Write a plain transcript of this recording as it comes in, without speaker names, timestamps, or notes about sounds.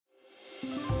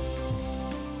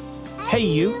Hey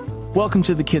you, welcome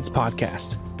to the Kids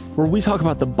Podcast, where we talk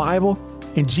about the Bible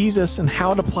and Jesus and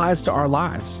how it applies to our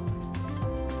lives.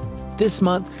 This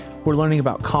month, we're learning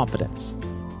about confidence.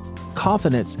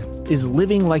 Confidence is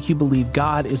living like you believe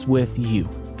God is with you.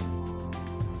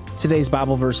 Today's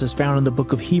Bible verse is found in the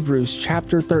book of Hebrews,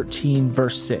 chapter 13,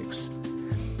 verse 6,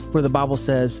 where the Bible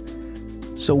says,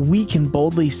 "So we can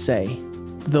boldly say,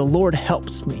 'The Lord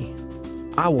helps me.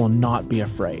 I will not be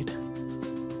afraid.'"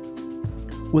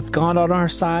 With God on our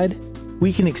side,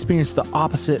 we can experience the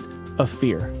opposite of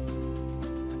fear.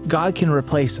 God can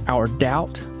replace our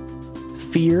doubt,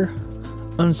 fear,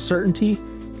 uncertainty,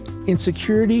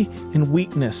 insecurity, and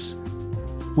weakness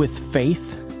with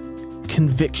faith,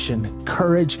 conviction,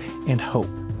 courage, and hope.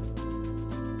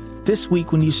 This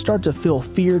week, when you start to feel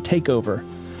fear take over,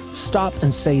 stop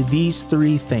and say these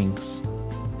three things.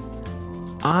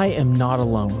 I am not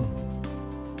alone.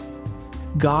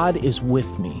 God is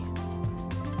with me.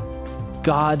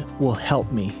 God will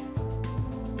help me.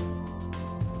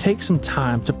 Take some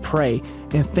time to pray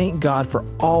and thank God for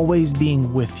always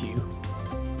being with you,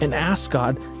 and ask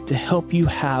God to help you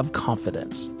have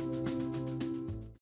confidence.